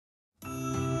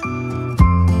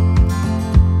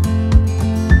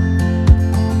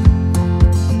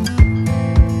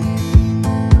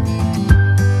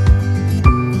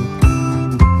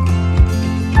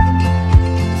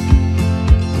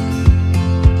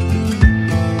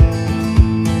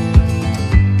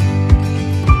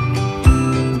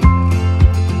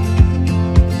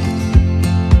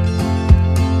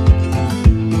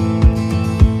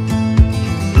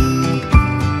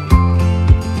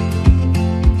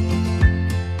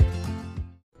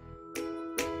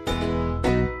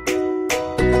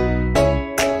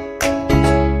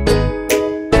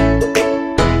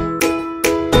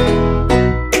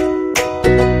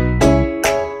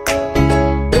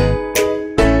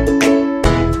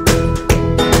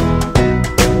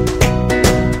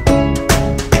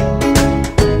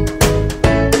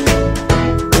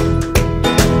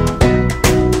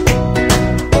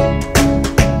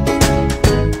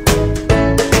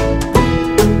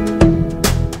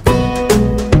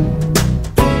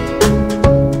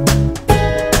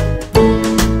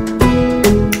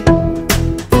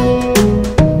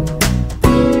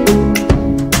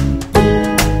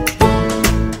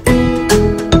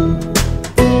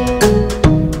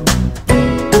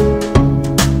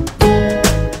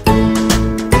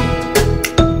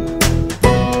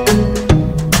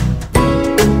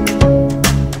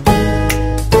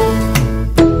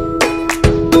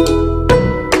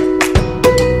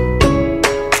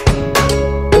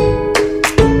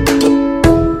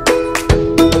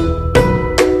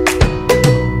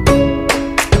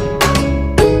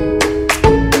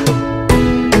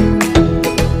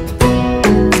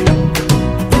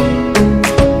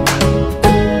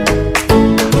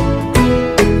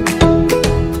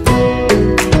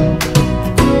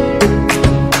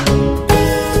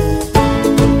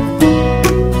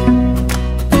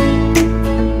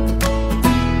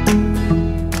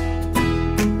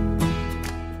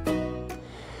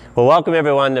Well, welcome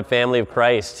everyone to Family of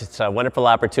Christ. It's a wonderful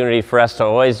opportunity for us to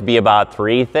always be about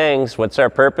three things. What's our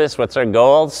purpose? What's our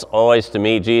goals? Always to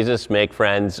meet Jesus, make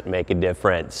friends, make a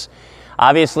difference.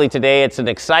 Obviously today it's an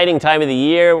exciting time of the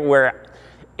year where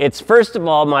it's first of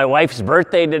all my wife's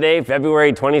birthday today,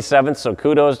 February 27th, so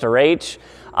kudos to Rach.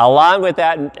 Along with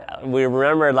that, we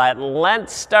remember that Lent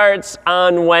starts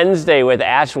on Wednesday with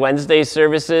Ash Wednesday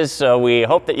services, so we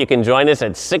hope that you can join us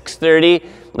at 6:30.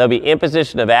 There'll be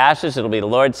imposition of ashes, it'll be the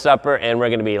Lord's Supper, and we're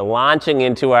going to be launching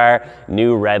into our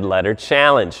new Red Letter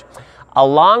Challenge.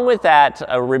 Along with that,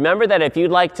 remember that if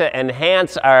you'd like to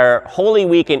enhance our Holy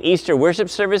Week and Easter worship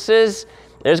services,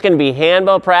 there's going to be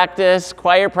handbell practice,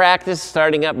 choir practice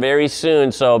starting up very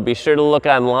soon, so be sure to look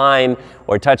online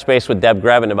or touch base with Deb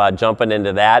Grevin about jumping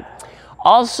into that.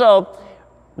 Also,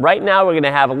 right now we're going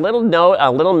to have a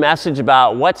little message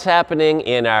about what's happening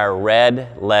in our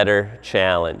Red Letter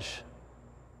Challenge.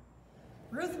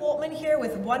 Ruth Woltman here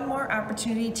with one more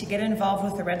opportunity to get involved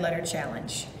with the Red Letter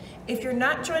Challenge. If you're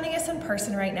not joining us in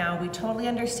person right now, we totally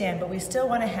understand, but we still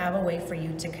want to have a way for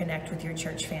you to connect with your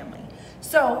church family.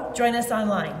 So join us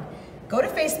online. Go to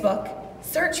Facebook,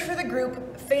 search for the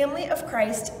group Family of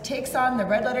Christ Takes on the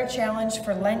Red Letter Challenge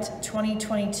for Lent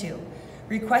 2022.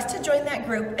 Request to join that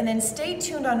group and then stay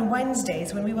tuned on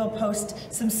Wednesdays when we will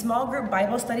post some small group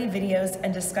Bible study videos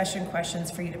and discussion questions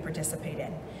for you to participate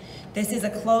in. This is a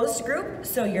closed group,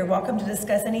 so you're welcome to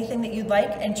discuss anything that you'd like,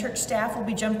 and church staff will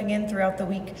be jumping in throughout the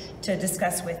week to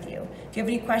discuss with you. If you have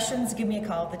any questions, give me a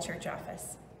call at the church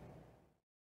office.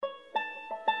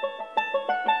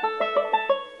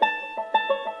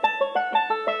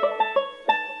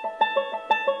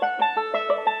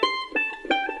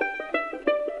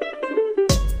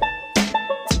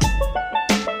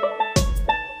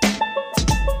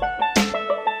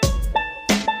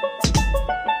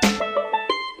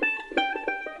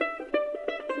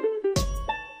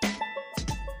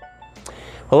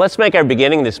 Well, let's make our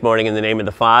beginning this morning in the name of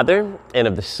the Father, and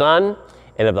of the Son,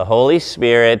 and of the Holy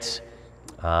Spirit.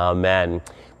 Amen.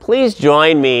 Please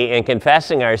join me in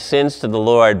confessing our sins to the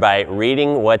Lord by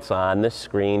reading what's on the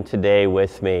screen today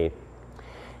with me.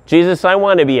 Jesus, I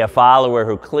want to be a follower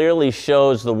who clearly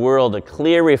shows the world a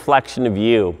clear reflection of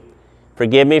you.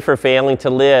 Forgive me for failing to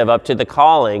live up to the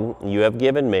calling you have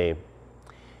given me.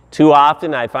 Too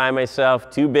often I find myself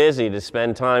too busy to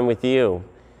spend time with you.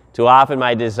 Too often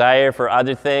my desire for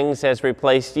other things has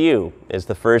replaced you as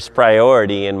the first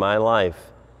priority in my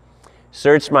life.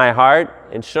 Search my heart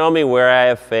and show me where I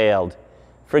have failed.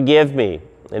 Forgive me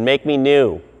and make me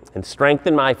new and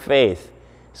strengthen my faith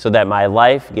so that my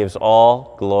life gives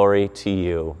all glory to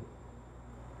you.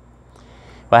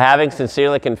 By having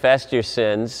sincerely confessed your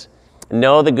sins,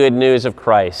 know the good news of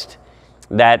Christ,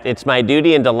 that it's my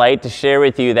duty and delight to share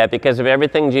with you that because of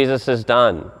everything Jesus has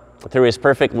done, through his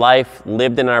perfect life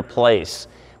lived in our place,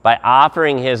 by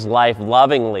offering his life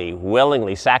lovingly,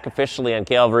 willingly, sacrificially on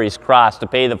Calvary's cross to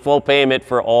pay the full payment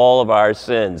for all of our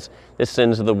sins, the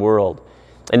sins of the world.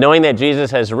 And knowing that Jesus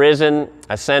has risen,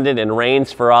 ascended, and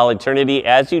reigns for all eternity,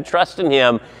 as you trust in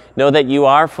him, know that you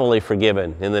are fully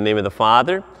forgiven. In the name of the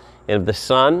Father, and of the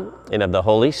Son, and of the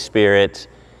Holy Spirit.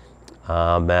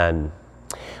 Amen.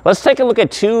 Let's take a look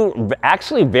at two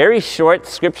actually very short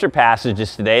scripture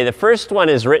passages today. The first one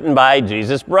is written by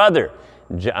Jesus' brother,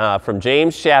 from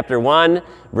James chapter 1,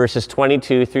 verses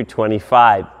 22 through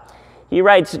 25. He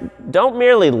writes, "Don't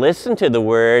merely listen to the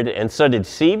word and so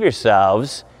deceive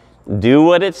yourselves. Do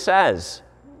what it says.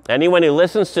 Anyone who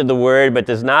listens to the word but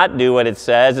does not do what it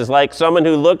says is like someone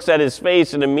who looks at his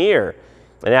face in a mirror,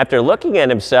 and after looking at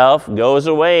himself goes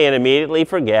away and immediately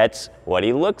forgets what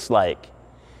he looks like.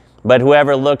 But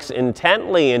whoever looks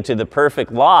intently into the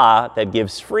perfect law that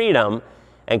gives freedom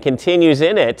and continues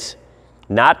in it,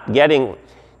 not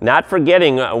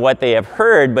forgetting what they have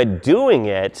heard, but doing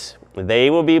it,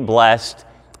 they will be blessed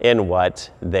in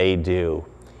what they do."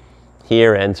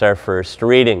 Here ends our first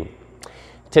reading.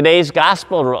 Today's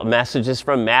gospel message is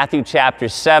from Matthew chapter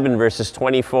 7, verses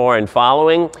 24 and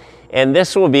following, and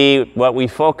this will be what we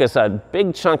focus a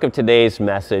big chunk of today's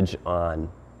message on.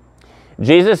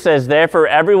 Jesus says, "Therefore,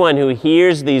 everyone who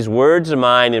hears these words of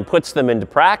mine and puts them into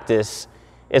practice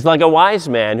is like a wise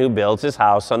man who builds his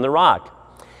house on the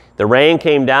rock. The rain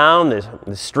came down,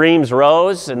 the streams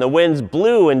rose, and the winds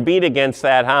blew and beat against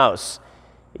that house.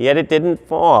 Yet it didn't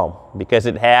fall, because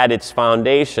it had its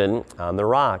foundation on the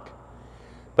rock.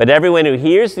 But everyone who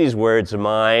hears these words of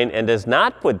mine and does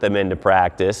not put them into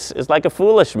practice is like a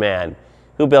foolish man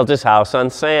who built his house on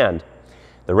sand.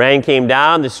 The rain came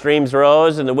down, the streams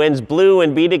rose, and the winds blew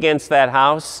and beat against that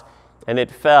house, and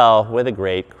it fell with a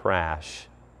great crash."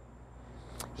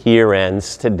 Here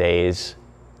ends today's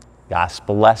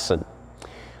gospel lesson.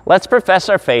 Let's profess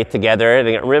our faith together.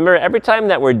 And remember, every time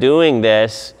that we're doing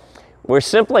this, we're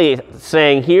simply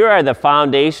saying, here are the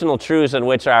foundational truths on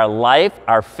which our life,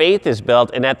 our faith is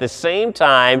built. And at the same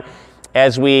time,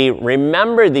 as we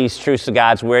remember these truths of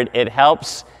God's Word, it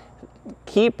helps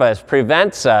keep us,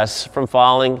 prevents us from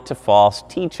falling to false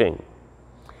teaching.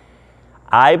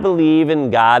 I believe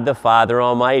in God the Father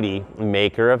Almighty,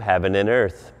 maker of heaven and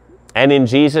earth, and in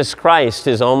Jesus Christ,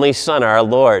 his only Son, our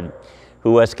Lord,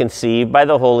 who was conceived by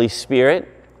the Holy Spirit,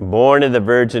 born of the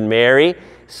Virgin Mary,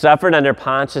 suffered under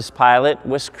Pontius Pilate,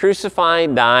 was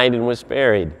crucified, died, and was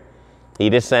buried.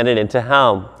 He descended into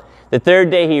hell. The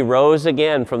third day he rose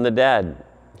again from the dead.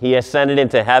 He ascended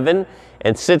into heaven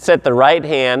and sits at the right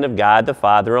hand of God the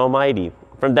Father Almighty.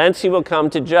 From thence he will come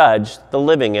to judge the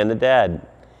living and the dead.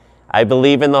 I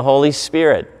believe in the Holy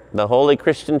Spirit, the holy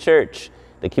Christian church,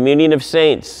 the communion of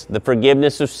saints, the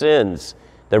forgiveness of sins,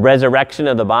 the resurrection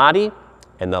of the body,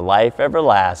 and the life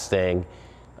everlasting.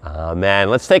 Amen.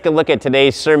 Let's take a look at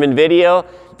today's sermon video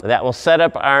that will set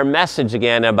up our message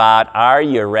again about, are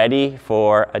you ready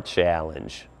for a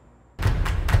challenge?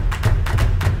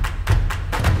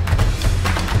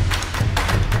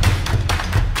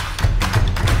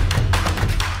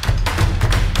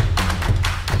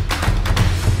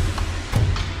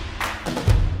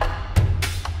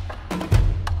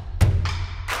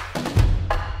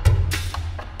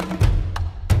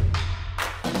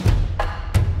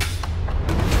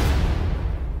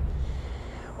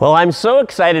 Well, I'm so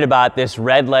excited about this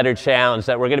red letter challenge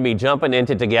that we're going to be jumping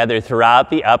into together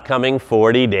throughout the upcoming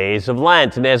 40 days of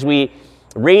Lent. And as we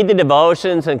read the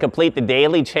devotions and complete the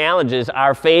daily challenges,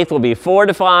 our faith will be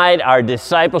fortified, our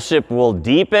discipleship will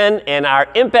deepen, and our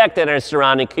impact in our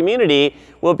surrounding community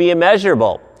will be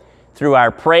immeasurable through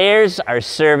our prayers, our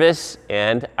service,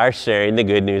 and our sharing the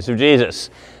good news of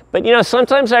Jesus. But you know,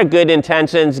 sometimes our good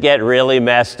intentions get really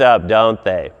messed up, don't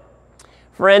they?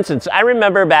 For instance, I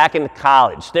remember back in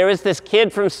college, there was this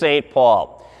kid from St.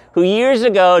 Paul who years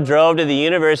ago drove to the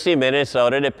University of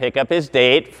Minnesota to pick up his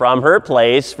date from her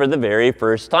place for the very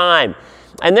first time.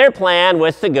 And their plan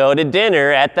was to go to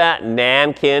dinner at the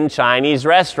Nankin Chinese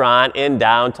restaurant in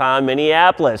downtown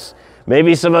Minneapolis.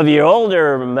 Maybe some of you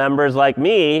older members like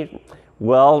me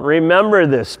will remember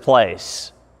this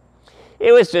place.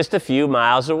 It was just a few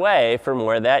miles away from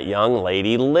where that young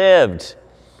lady lived.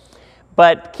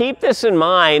 But keep this in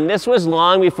mind, this was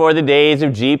long before the days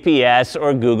of GPS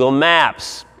or Google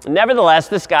Maps. Nevertheless,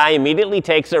 this guy immediately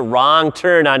takes a wrong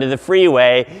turn onto the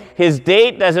freeway. His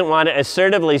date doesn't want to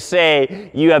assertively say,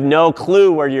 you have no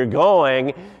clue where you're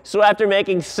going. So after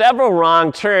making several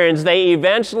wrong turns, they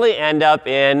eventually end up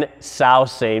in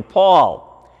South St.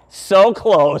 Paul. So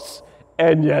close,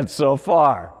 and yet so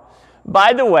far.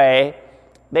 By the way,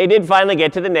 they did finally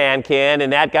get to the Nankin,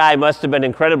 and that guy must have been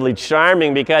incredibly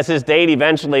charming because his date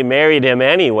eventually married him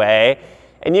anyway.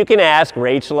 And you can ask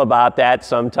Rachel about that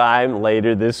sometime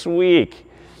later this week.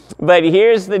 But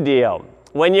here's the deal.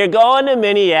 When you're going to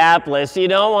Minneapolis, you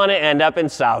don't want to end up in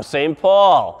South St.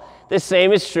 Paul. The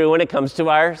same is true when it comes to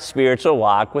our spiritual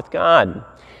walk with God.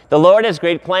 The Lord has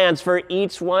great plans for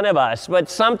each one of us, but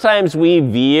sometimes we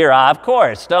veer off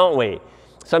course, don't we?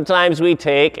 Sometimes we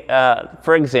take,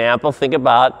 for example, think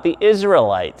about the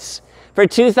Israelites. For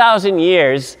 2,000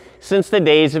 years, since the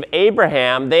days of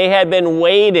Abraham, they had been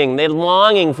waiting, they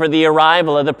longing for the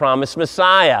arrival of the promised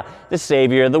Messiah, the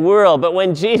Savior of the world. But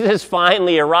when Jesus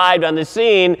finally arrived on the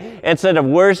scene, instead of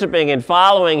worshiping and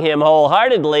following him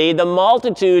wholeheartedly, the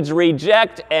multitudes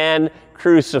reject and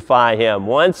crucify him.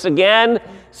 Once again,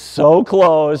 so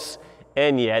close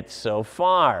and yet so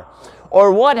far.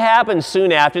 Or what happened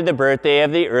soon after the birthday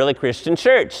of the early Christian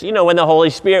church? You know, when the Holy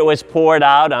Spirit was poured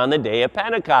out on the day of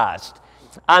Pentecost.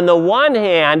 On the one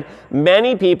hand,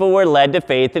 many people were led to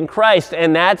faith in Christ,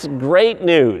 and that's great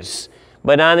news.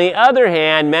 But on the other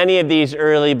hand, many of these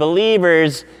early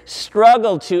believers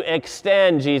struggled to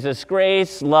extend Jesus'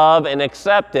 grace, love, and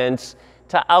acceptance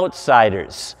to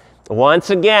outsiders. Once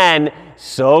again,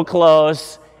 so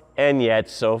close and yet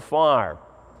so far.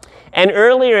 And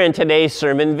earlier in today's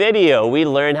sermon video, we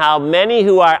learned how many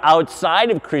who are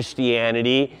outside of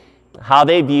Christianity, how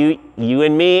they view you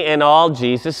and me and all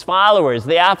Jesus followers.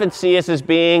 They often see us as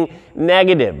being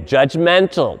negative,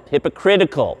 judgmental,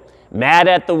 hypocritical, mad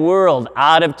at the world,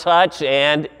 out of touch,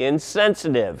 and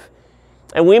insensitive.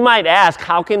 And we might ask,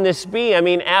 how can this be? I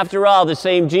mean, after all, the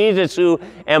same Jesus who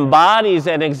embodies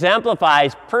and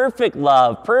exemplifies perfect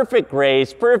love, perfect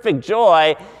grace, perfect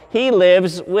joy, he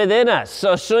lives within us.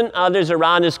 So shouldn't others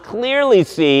around us clearly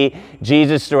see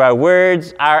Jesus through our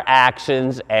words, our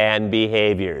actions, and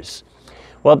behaviors?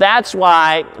 Well, that's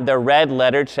why the Red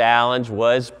Letter Challenge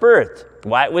was birthed.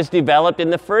 why it was developed in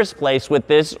the first place with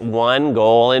this one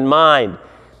goal in mind.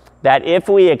 That if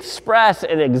we express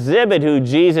and exhibit who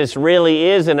Jesus really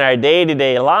is in our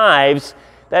day-to-day lives,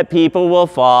 that people will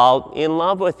fall in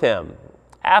love with him.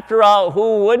 After all,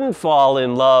 who wouldn't fall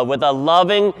in love with a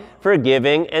loving,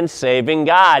 forgiving, and saving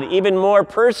God? Even more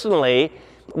personally,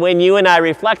 when you and I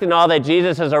reflect on all that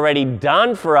Jesus has already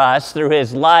done for us through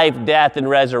his life, death, and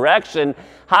resurrection,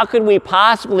 how could we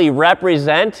possibly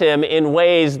represent him in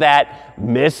ways that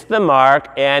miss the mark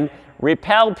and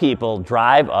repel people,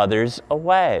 drive others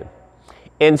away?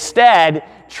 Instead,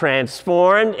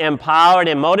 transformed, empowered,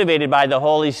 and motivated by the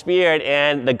Holy Spirit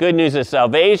and the good news of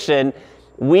salvation,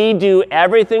 we do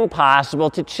everything possible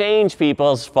to change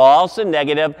people's false and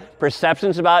negative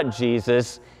perceptions about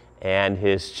Jesus and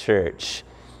his church.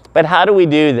 But how do we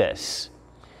do this?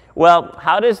 Well,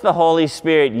 how does the Holy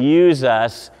Spirit use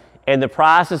us in the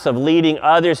process of leading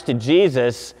others to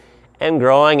Jesus and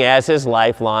growing as his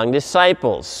lifelong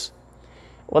disciples?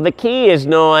 Well, the key is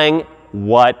knowing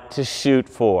what to shoot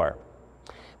for.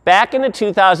 Back in the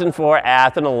 2004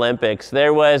 Athens Olympics,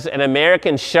 there was an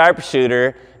American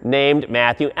sharpshooter named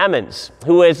Matthew Emmons,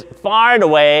 who is far and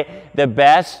away the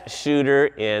best shooter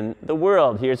in the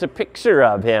world. Here's a picture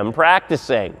of him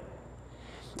practicing.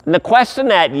 And the question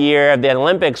that year of the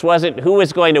Olympics wasn't who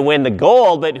was going to win the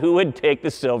gold, but who would take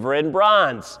the silver and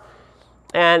bronze.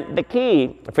 And the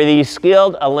key for these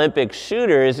skilled Olympic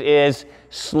shooters is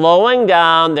slowing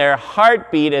down their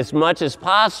heartbeat as much as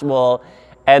possible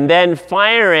and then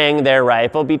firing their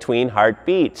rifle between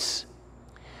heartbeats.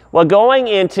 Well, going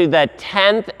into the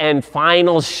 10th and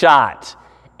final shot,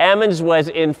 Emmons was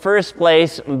in first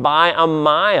place by a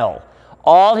mile.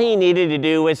 All he needed to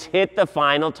do was hit the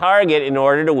final target in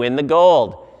order to win the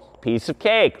gold. Piece of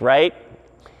cake, right?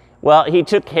 Well, he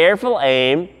took careful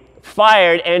aim,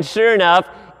 fired, and sure enough,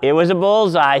 it was a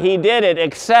bullseye. He did it,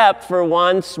 except for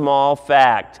one small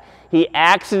fact. He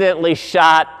accidentally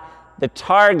shot the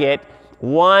target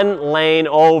one lane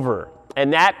over,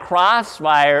 and that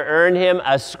crossfire earned him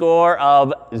a score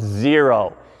of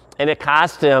 0. And it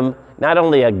cost him not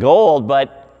only a gold,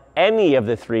 but any of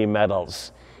the 3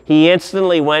 medals. He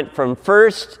instantly went from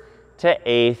 1st to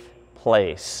 8th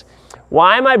place.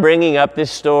 Why am I bringing up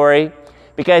this story?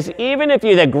 Because even if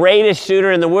you're the greatest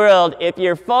shooter in the world, if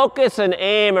your focus and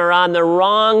aim are on the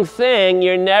wrong thing,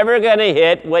 you're never going to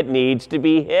hit what needs to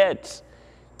be hit.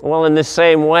 Well, in the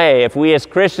same way, if we as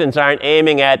Christians aren't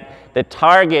aiming at the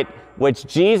target which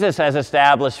Jesus has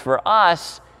established for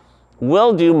us,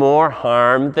 we'll do more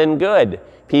harm than good.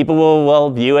 People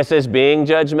will view us as being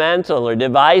judgmental or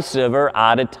divisive or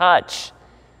out of touch.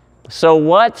 So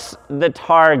what's the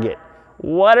target?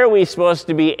 What are we supposed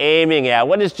to be aiming at?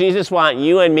 What does Jesus want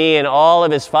you and me and all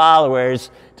of his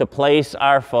followers to place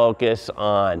our focus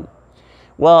on?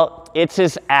 Well, it's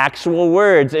his actual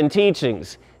words and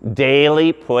teachings,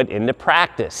 daily put into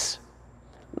practice.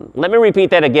 Let me repeat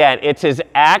that again. It's his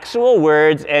actual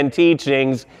words and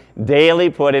teachings daily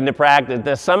put into practice.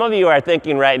 Now, some of you are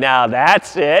thinking right now,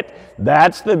 that's it?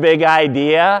 That's the big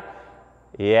idea?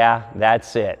 Yeah,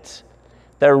 that's it.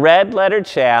 The red letter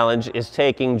challenge is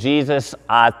taking Jesus'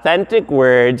 authentic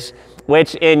words,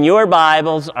 which in your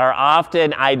Bibles are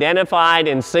often identified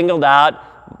and singled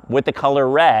out with the color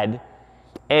red,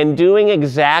 and doing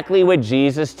exactly what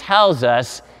Jesus tells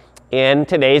us in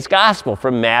today's gospel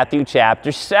from Matthew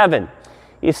chapter 7.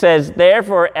 He says,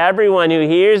 therefore, everyone who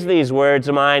hears these words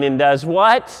of mine and does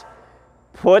what?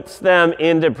 Puts them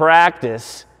into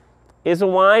practice is a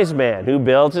wise man who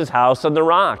builds his house on the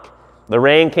rock. The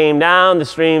rain came down, the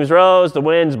streams rose, the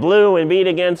winds blew and beat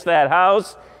against that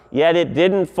house, yet it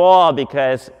didn't fall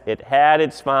because it had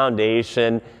its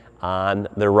foundation on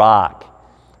the rock.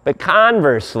 But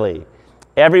conversely,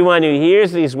 everyone who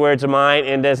hears these words of mine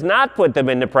and does not put them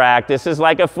into practice is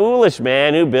like a foolish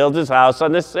man who builds his house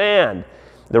on the sand.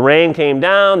 The rain came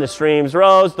down, the streams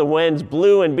rose, the winds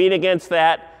blew and beat against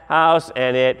that house,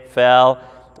 and it fell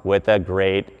with a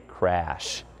great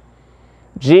crash.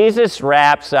 Jesus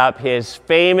wraps up his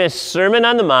famous Sermon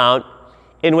on the Mount,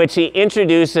 in which he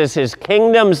introduces his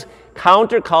kingdom's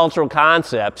countercultural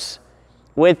concepts,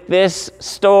 with this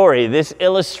story, this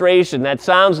illustration that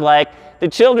sounds like the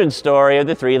children's story of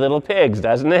the 3 little pigs,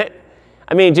 doesn't it?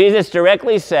 I mean, Jesus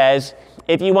directly says,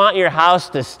 if you want your house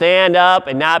to stand up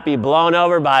and not be blown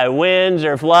over by winds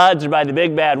or floods or by the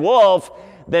big bad wolf,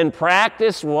 then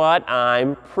practice what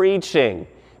I'm preaching.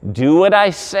 Do what I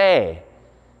say.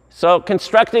 So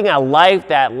constructing a life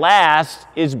that lasts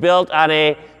is built on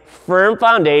a firm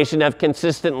foundation of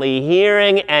consistently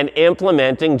hearing and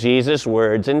implementing Jesus'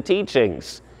 words and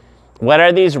teachings. What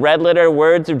are these red letter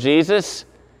words of Jesus?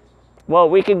 Well,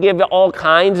 we could give all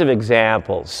kinds of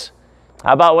examples.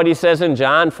 How about what he says in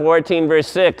John 14, verse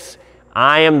 6?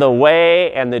 I am the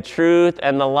way and the truth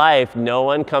and the life. No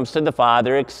one comes to the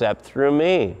Father except through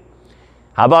me.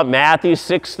 How about Matthew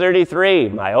 6:33,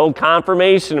 my old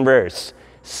confirmation verse?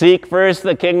 Seek first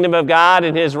the kingdom of God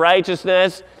and his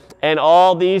righteousness, and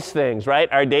all these things,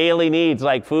 right? Our daily needs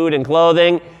like food and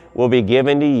clothing will be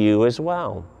given to you as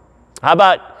well. How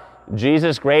about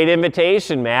Jesus' great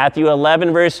invitation, Matthew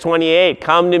 11, verse 28,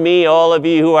 come to me, all of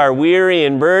you who are weary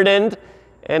and burdened,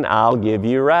 and I'll give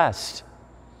you rest.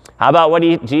 How about what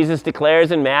Jesus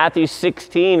declares in Matthew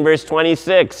 16, verse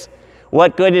 26?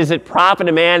 What good does it profit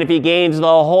a man if he gains the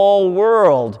whole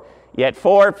world, yet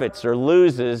forfeits or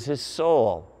loses his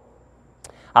soul?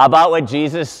 How about what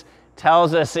Jesus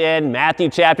tells us in Matthew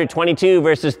chapter 22,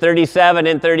 verses 37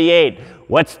 and 38?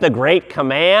 What's the great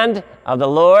command of the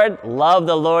Lord? Love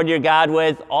the Lord your God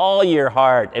with all your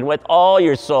heart and with all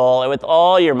your soul and with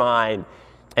all your mind.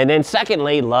 And then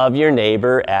secondly, love your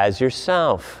neighbor as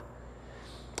yourself.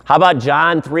 How about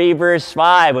John 3, verse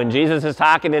 5, when Jesus is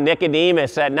talking to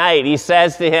Nicodemus at night? He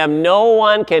says to him, no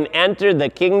one can enter the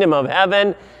kingdom of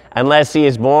heaven unless he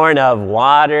is born of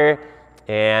water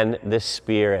and the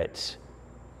Spirit.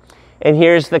 And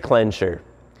here's the clincher.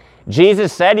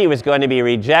 Jesus said he was going to be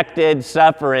rejected,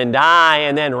 suffer, and die,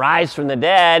 and then rise from the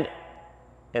dead,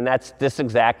 and that's just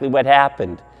exactly what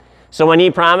happened. So when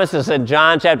he promises in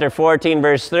John 14,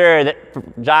 verse 3,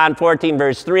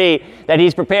 that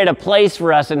he's prepared a place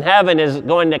for us in heaven, is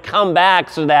going to come back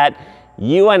so that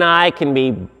you and I can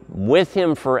be with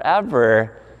him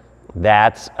forever,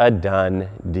 that's a done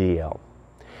deal.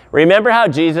 Remember how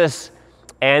Jesus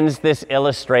ends this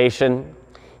illustration?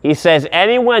 He says,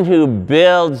 anyone who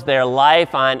builds their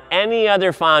life on any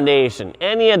other foundation,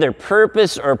 any other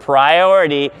purpose or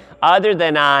priority other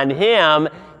than on him,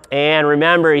 and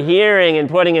remember, hearing and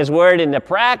putting his word into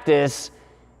practice,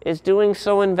 is doing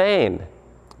so in vain.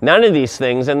 None of these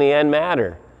things in the end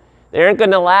matter. They aren't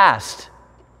going to last.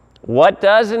 What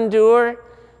does endure?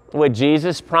 What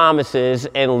Jesus promises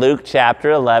in Luke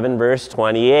chapter 11, verse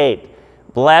 28.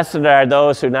 Blessed are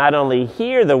those who not only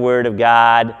hear the word of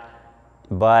God,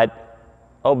 but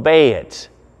obey it,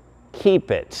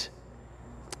 keep it.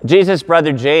 Jesus'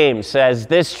 brother James says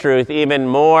this truth even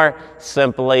more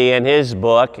simply in his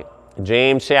book,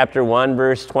 James chapter 1,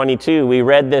 verse 22. We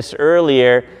read this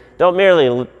earlier. Don't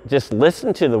merely just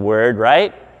listen to the word,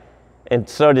 right? And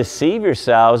so deceive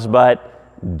yourselves,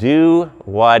 but do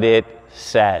what it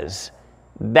says.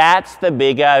 That's the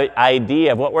big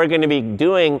idea of what we're going to be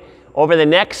doing over the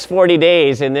next 40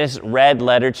 days in this red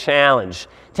letter challenge.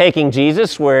 Taking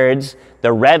Jesus' words,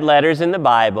 the red letters in the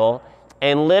Bible,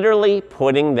 and literally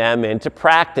putting them into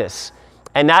practice.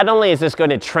 And not only is this going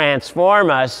to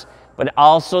transform us, but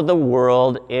also the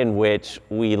world in which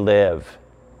we live.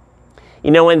 You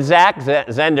know, when Zach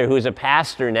Zender, who's a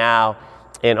pastor now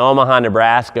in Omaha,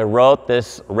 Nebraska, wrote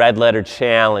this red letter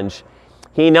challenge,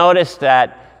 he noticed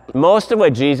that most of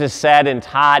what Jesus said and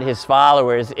taught his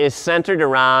followers is centered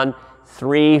around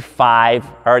these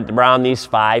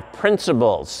five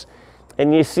principles.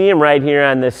 And you see them right here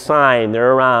on this sign.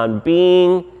 They're around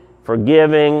being,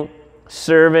 forgiving,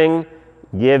 serving,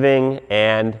 giving,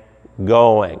 and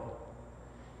going.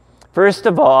 First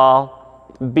of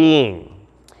all, being.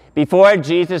 Before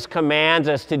Jesus commands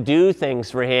us to do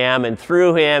things for him and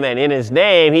through him and in his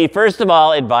name, he first of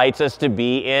all invites us to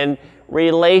be in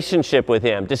relationship with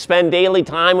him, to spend daily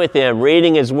time with him,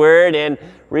 reading his word and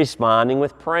responding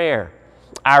with prayer.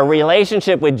 Our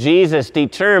relationship with Jesus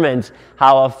determines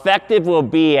how effective we'll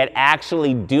be at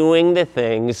actually doing the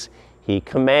things he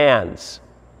commands.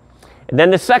 And then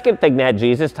the second thing that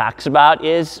Jesus talks about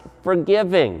is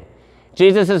forgiving.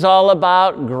 Jesus is all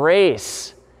about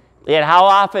grace. Yet how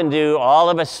often do all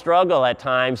of us struggle at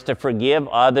times to forgive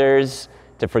others,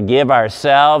 to forgive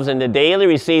ourselves, and to daily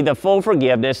receive the full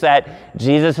forgiveness that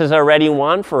Jesus has already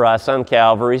won for us on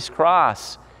Calvary's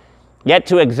cross? Yet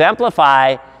to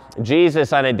exemplify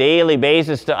Jesus on a daily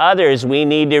basis to others, we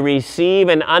need to receive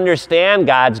and understand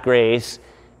God's grace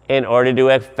in order to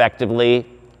effectively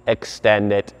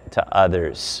extend it to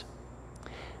others.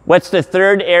 What's the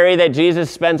third area that Jesus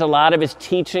spends a lot of his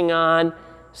teaching on?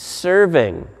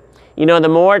 Serving. You know, the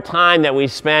more time that we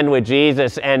spend with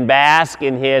Jesus and bask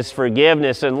in his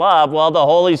forgiveness and love, well, the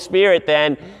Holy Spirit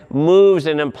then moves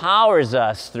and empowers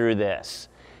us through this.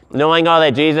 Knowing all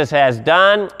that Jesus has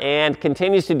done and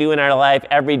continues to do in our life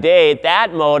every day,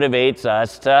 that motivates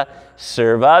us to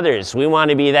serve others. We want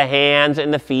to be the hands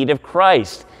and the feet of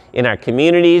Christ in our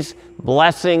communities,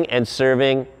 blessing and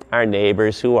serving our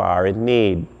neighbors who are in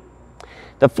need.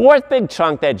 The fourth big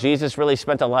chunk that Jesus really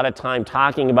spent a lot of time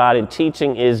talking about and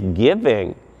teaching is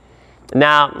giving.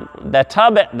 Now,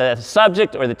 the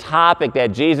subject or the topic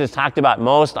that Jesus talked about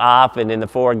most often in the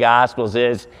four Gospels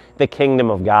is the kingdom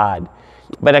of God.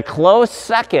 But a close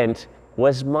second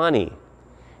was money.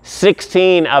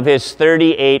 16 of his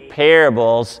 38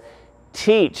 parables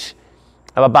teach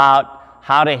about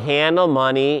how to handle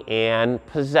money and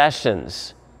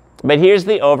possessions. But here's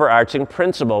the overarching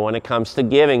principle when it comes to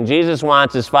giving. Jesus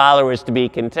wants his followers to be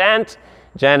content,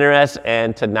 generous,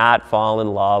 and to not fall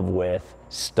in love with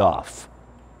stuff.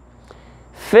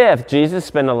 Fifth, Jesus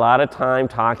spent a lot of time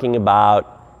talking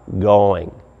about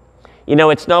going. You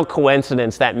know, it's no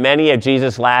coincidence that many of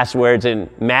Jesus' last words in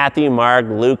Matthew, Mark,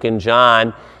 Luke, and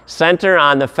John center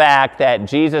on the fact that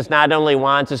Jesus not only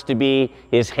wants us to be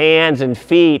his hands and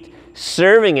feet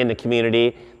serving in the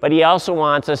community, but he also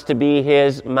wants us to be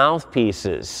his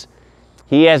mouthpieces.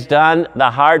 He has done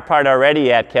the hard part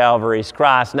already at Calvary's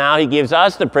cross. Now he gives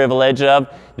us the privilege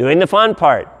of doing the fun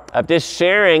part, of just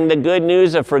sharing the good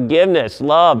news of forgiveness,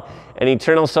 love, and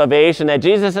eternal salvation that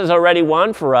Jesus has already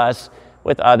won for us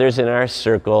with others in our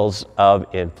circles of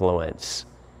influence.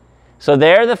 So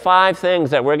there are the 5 things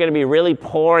that we're going to be really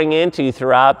pouring into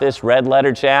throughout this Red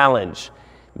Letter Challenge: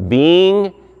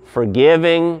 being,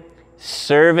 forgiving,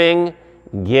 serving,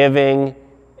 giving,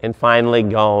 and finally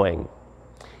going.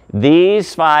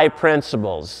 These 5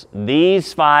 principles,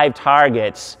 these 5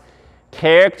 targets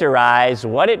characterize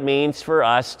what it means for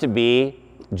us to be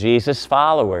Jesus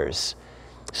followers.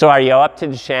 So are you up to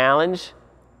the challenge?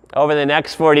 Over the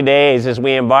next 40 days, as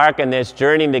we embark on this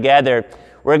journey together,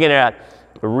 we're going to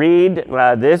read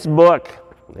this book.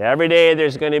 Every day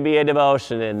there's going to be a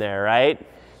devotion in there, right?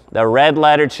 The Red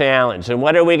Letter Challenge. And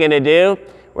what are we going to do?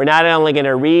 We're not only going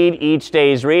to read each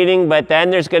day's reading, but then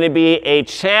there's going to be a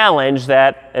challenge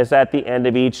that is at the end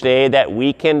of each day that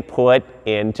we can put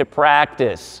into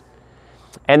practice.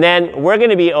 And then we're going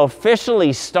to be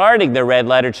officially starting the Red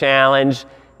Letter Challenge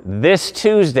this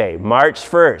Tuesday, March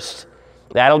 1st.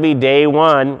 That'll be day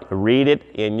 1. Read it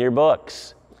in your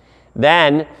books.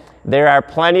 Then there are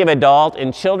plenty of adult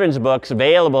and children's books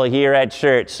available here at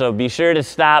church, so be sure to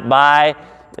stop by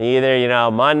either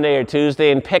Monday or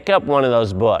Tuesday and pick up one of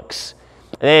those books.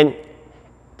 And then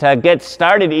to get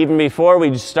started, even before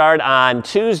we start on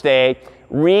Tuesday,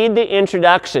 read the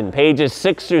introduction, pages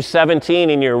 6 through 17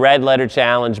 in your Red Letter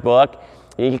Challenge book.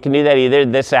 You can do that either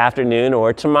this afternoon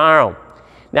or tomorrow.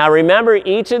 Now remember,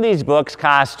 each of these books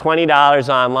costs $20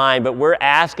 online, but we're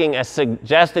asking a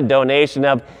suggested donation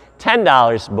of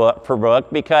 $10 per book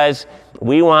because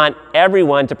we want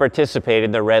everyone to participate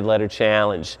in the Red Letter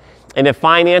Challenge. And if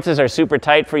finances are super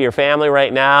tight for your family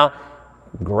right now,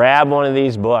 grab one of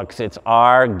these books. It's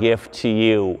our gift to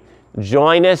you.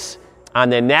 Join us on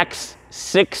the next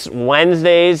 6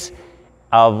 Wednesdays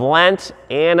of Lent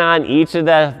and on each of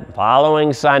the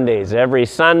following Sundays. Every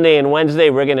Sunday and Wednesday,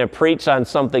 we're going to preach on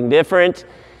something different.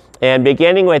 And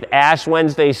beginning with Ash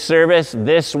Wednesday service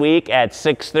this week at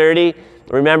 6:30,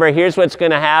 remember, here's what's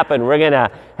going to happen. We're going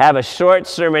to have a short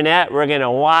sermonette. We're going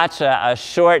to watch a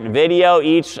short video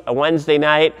each Wednesday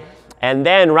night. And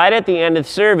then right at the end of the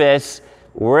service,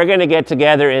 we're going to get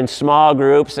together in small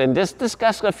groups and just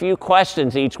discuss a few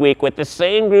questions each week with the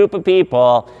same group of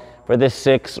people for the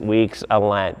 6 weeks of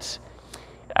Lent.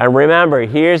 And remember,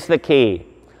 here's the key.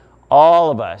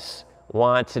 All of us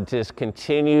want to just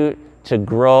continue to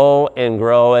grow and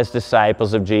grow as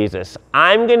disciples of Jesus.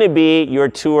 I'm going to be your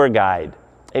tour guide.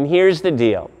 And here's the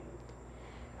deal.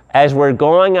 As we're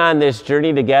going on this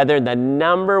journey together, the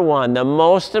number one, the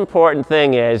most important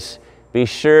thing is be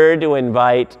sure to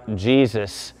invite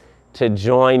Jesus to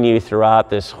join you throughout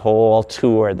this whole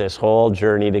tour, this whole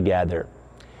journey together.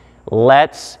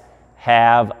 Let's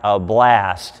have a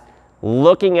blast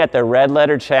looking at the Red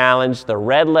Letter Challenge, the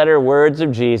Red Letter words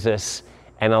of Jesus,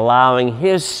 and allowing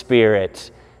His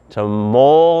Spirit to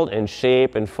mold and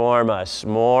shape and form us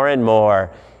more and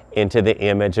more into the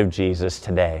image of Jesus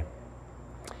today.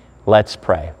 Let's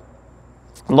pray.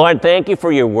 Lord, thank you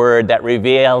for your word that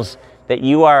reveals that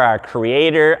you are our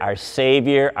Creator, our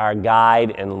Savior, our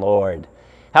Guide, and Lord.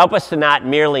 Help us to not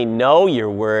merely know your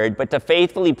word, but to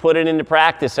faithfully put it into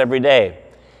practice every day.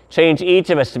 Change each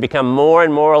of us to become more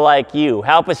and more like you.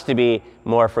 Help us to be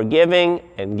more forgiving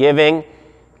and giving,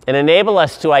 and enable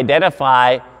us to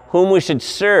identify whom we should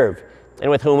serve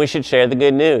and with whom we should share the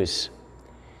good news.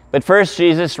 But first,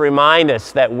 Jesus, remind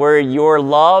us that we're your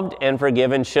loved and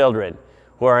forgiven children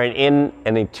who are in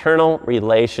an eternal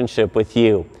relationship with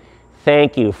you.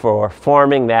 Thank you for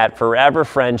forming that forever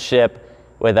friendship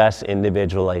with us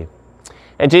individually.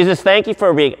 And Jesus, thank you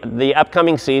for the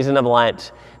upcoming season of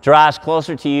Lent. Draw us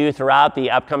closer to you throughout the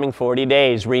upcoming 40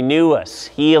 days. Renew us,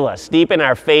 heal us, deepen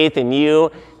our faith in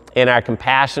you, and our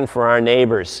compassion for our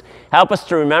neighbors. Help us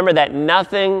to remember that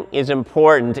nothing is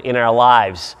important in our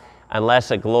lives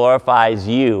unless it glorifies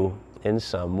you in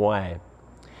some way.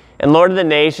 And Lord of the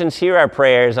nations, hear our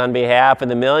prayers on behalf of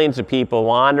the millions of people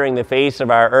wandering the face of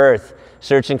our earth,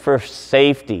 searching for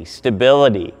safety,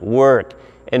 stability, work,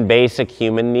 and basic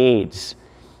human needs.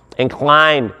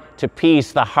 Incline to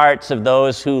peace the hearts of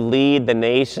those who lead the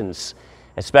nations.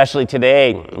 Especially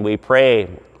today, we pray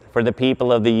for the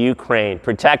people of the Ukraine.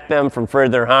 Protect them from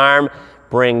further harm.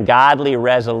 Bring godly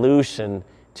resolution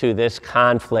to this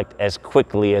conflict as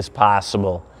quickly as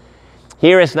possible.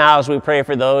 Hear us now as we pray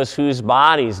for those whose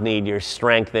bodies need your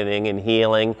strengthening and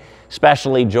healing,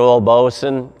 especially Joel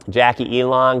Boson, Jackie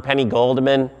Elong, Penny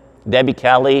Goldman, Debbie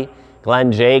Kelly,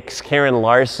 Glenn Jakes, Karen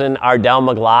Larson, Ardell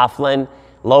McLaughlin,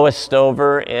 Lois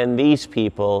Stover, and these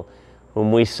people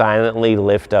whom we silently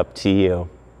lift up to you.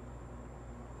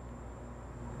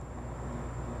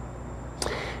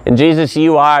 And Jesus,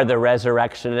 you are the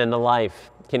resurrection and the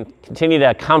life. Continue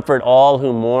to comfort all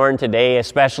who mourn today,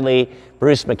 especially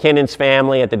Bruce McKinnon's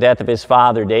family at the death of his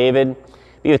father, David.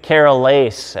 Be with Carol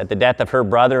Lace at the death of her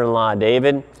brother-in-law,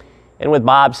 David. And with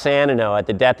Bob Sanino at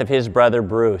the death of his brother,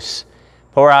 Bruce.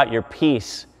 Pour out your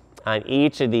peace on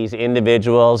each of these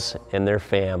individuals and their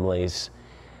families.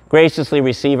 Graciously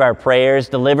receive our prayers,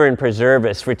 deliver and preserve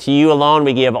us, for to you alone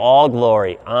we give all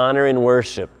glory, honor, and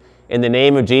worship. In the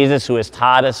name of Jesus, who has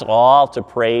taught us all to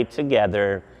pray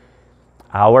together.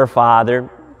 Our Father,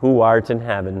 who art in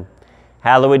heaven,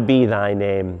 hallowed be thy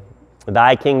name.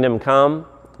 Thy kingdom come,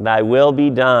 thy will be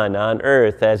done on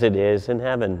earth as it is in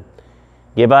heaven.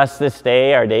 Give us this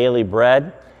day our daily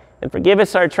bread, and forgive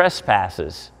us our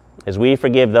trespasses, as we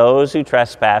forgive those who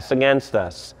trespass against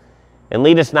us. And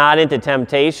lead us not into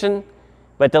temptation,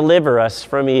 but deliver us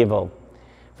from evil.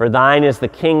 For thine is the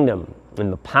kingdom,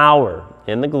 and the power,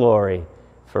 and the glory,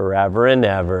 forever and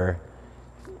ever.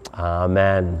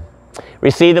 Amen.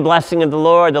 Receive the blessing of the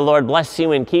Lord. The Lord bless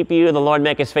you and keep you. The Lord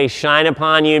make his face shine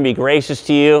upon you and be gracious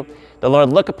to you. The Lord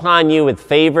look upon you with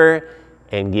favor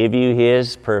and give you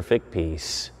his perfect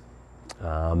peace.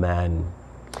 Amen.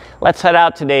 Let's head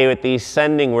out today with these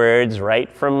sending words right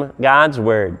from God's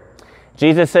word.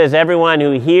 Jesus says, everyone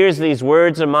who hears these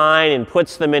words of mine and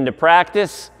puts them into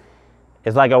practice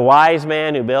is like a wise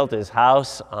man who built his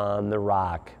house on the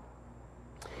rock.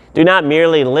 Do not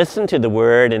merely listen to the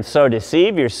word and so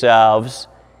deceive yourselves.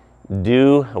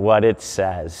 Do what it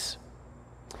says.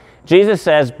 Jesus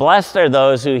says, blessed are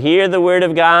those who hear the word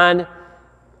of God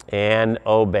and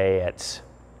obey it.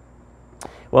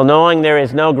 Well, knowing there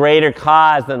is no greater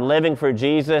cause than living for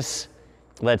Jesus,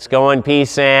 let's go in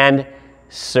peace and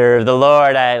serve the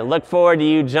Lord. I look forward to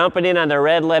you jumping in on the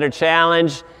Red Letter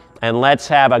Challenge, and let's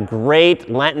have a great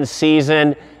Lenten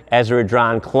season as we're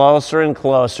drawn closer and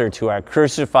closer to our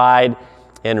crucified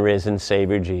and risen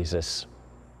Savior Jesus.